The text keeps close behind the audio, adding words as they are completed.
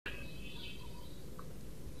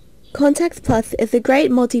Contacts Plus is a great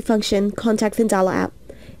multi-function contacts and dialer app.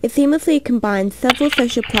 It seamlessly combines several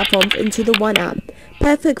social platforms into the one app,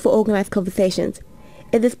 perfect for organized conversations.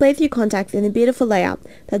 It displays your contacts in a beautiful layout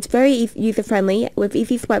that's very user-friendly with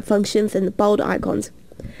easy swipe functions and bold icons.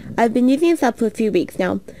 I've been using this app for a few weeks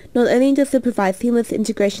now. Not only does it provide seamless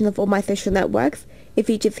integration of all my social networks, it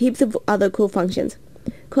features heaps of other cool functions.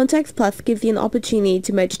 Contacts Plus gives you an opportunity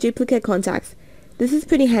to merge duplicate contacts. This is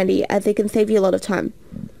pretty handy as it can save you a lot of time.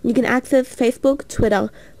 You can access Facebook,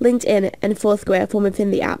 Twitter, LinkedIn, and Foursquare from within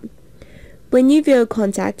the app. When you view a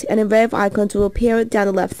contact, an array of icons will appear down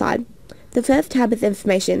the left side. The first tab is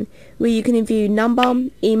Information, where you can view number,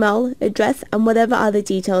 email, address, and whatever other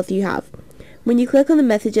details you have. When you click on the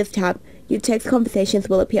Messages tab, your text conversations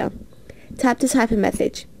will appear. Tap to type a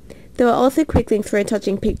message. There are also quick links for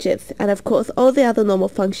retouching pictures, and of course all the other normal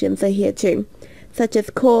functions are here too, such as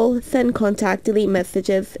call, send contact, delete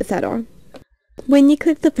messages, etc. When you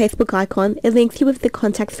click the Facebook icon, it links you with the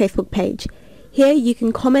Contacts Facebook page. Here you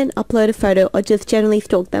can comment, upload a photo, or just generally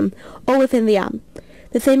stalk them, all within the app.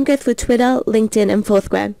 The same goes for Twitter, LinkedIn, and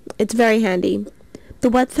Foursquare. It's very handy. The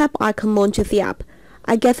WhatsApp icon launches the app.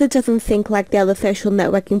 I guess it doesn't sync like the other social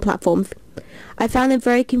networking platforms. I found it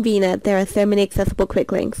very convenient there are so many accessible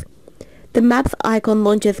quick links. The Maps icon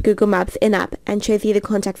launches Google Maps in-app and shows you the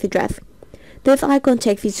contact's address. This icon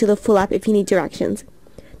takes you to the full app if you need directions.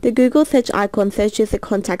 The Google search icon searches the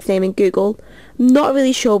contact's name in Google. I'm not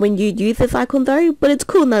really sure when you'd use this icon though, but it's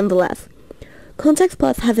cool nonetheless. Contacts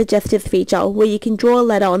Plus has a gestures feature where you can draw a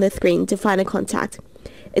letter on the screen to find a contact.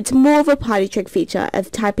 It's more of a party trick feature as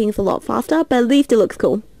typing is a lot faster, but at least it looks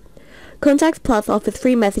cool. Contacts Plus offers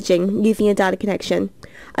free messaging using a data connection.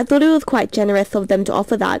 I thought it was quite generous of them to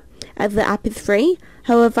offer that, as the app is free.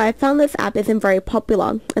 However, I found this app isn't very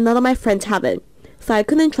popular, and none of my friends have it, so I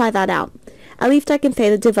couldn't try that out. At least I can say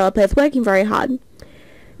the developer is working very hard.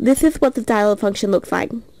 This is what the dialer function looks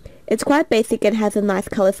like. It's quite basic and has a nice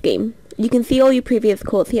color scheme. You can see all your previous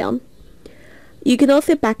calls here. You can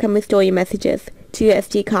also back and restore your messages to your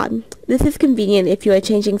SD card. This is convenient if you are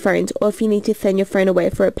changing phones or if you need to send your phone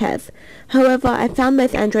away for repairs. However, I found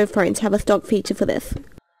most Android phones have a stock feature for this.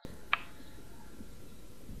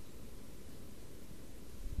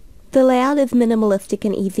 The layout is minimalistic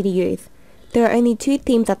and easy to use. There are only two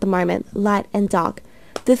themes at the moment, light and dark.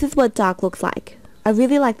 This is what dark looks like. I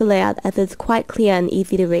really like the layout as it's quite clear and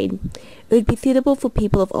easy to read. It would be suitable for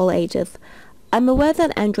people of all ages. I'm aware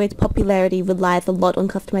that Android's popularity relies a lot on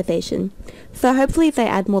customization, so hopefully they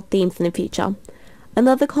add more themes in the future.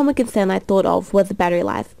 Another common concern I thought of was the battery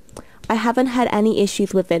life. I haven't had any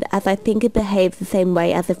issues with it as I think it behaves the same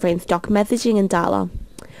way as the phone's stock messaging and dialer.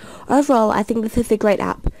 Overall, I think this is a great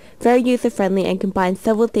app, very user-friendly and combines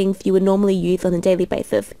several things you would normally use on a daily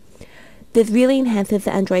basis. This really enhances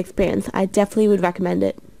the Android experience. I definitely would recommend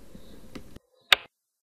it.